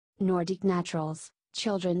Nordic Naturals,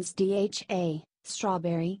 Children's DHA,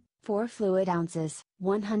 Strawberry, 4 fluid ounces,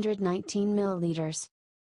 119 milliliters.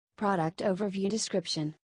 Product Overview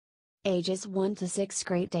Description. Ages 1 to 6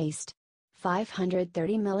 Great taste.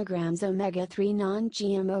 530 mg omega-3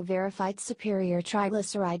 non-GMO verified superior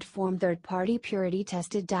triglyceride form third-party purity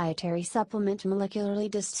tested dietary supplement molecularly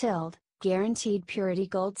distilled, guaranteed purity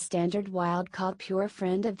gold standard wild-caught pure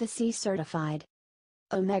friend of the sea certified.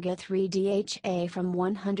 Omega-3 DHA from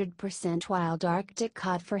 100% wild Arctic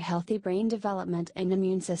cod for healthy brain development and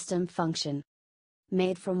immune system function.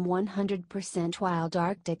 Made from 100% wild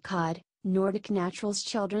Arctic cod, Nordic Naturals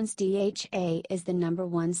Children's DHA is the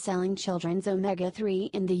 #1 selling children's omega-3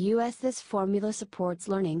 in the US. This formula supports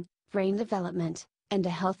learning, brain development, and a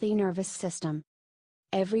healthy nervous system.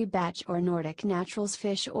 Every batch or Nordic Naturals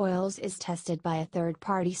fish oils is tested by a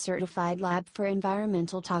third-party certified lab for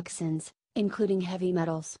environmental toxins, including heavy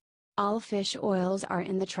metals. All fish oils are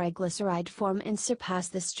in the triglyceride form and surpass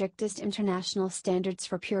the strictest international standards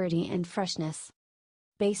for purity and freshness.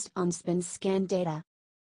 Based on spin scan data.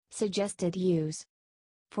 Suggested use.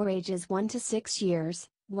 For ages 1 to 6 years,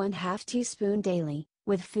 1/2 teaspoon daily,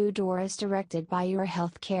 with food or as directed by your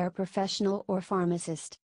healthcare professional or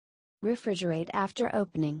pharmacist. Refrigerate after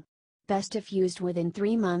opening. Best if used within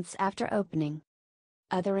 3 months after opening.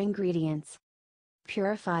 Other ingredients.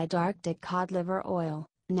 Purified Arctic cod liver oil,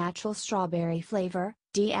 natural strawberry flavor,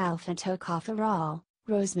 D-alpha-tocopherol,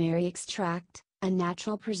 rosemary extract, a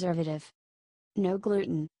natural preservative. No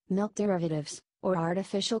gluten, milk derivatives, or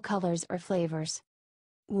artificial colors or flavors.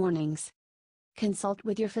 Warnings. Consult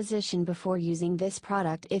with your physician before using this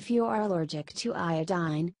product if you are allergic to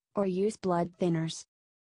iodine, or use blood thinners.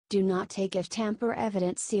 Do not take if tamper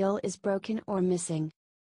evidence seal is broken or missing.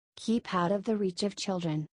 Keep out of the reach of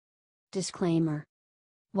children. Disclaimer.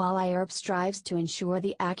 While iHerb strives to ensure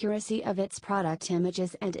the accuracy of its product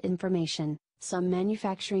images and information, some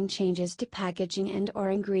manufacturing changes to packaging and/or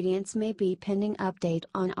ingredients may be pending update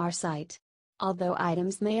on our site. Although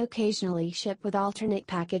items may occasionally ship with alternate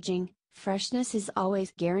packaging, freshness is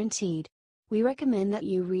always guaranteed. We recommend that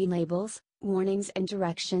you read labels, warnings and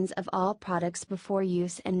directions of all products before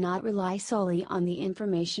use and not rely solely on the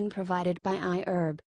information provided by iHerb.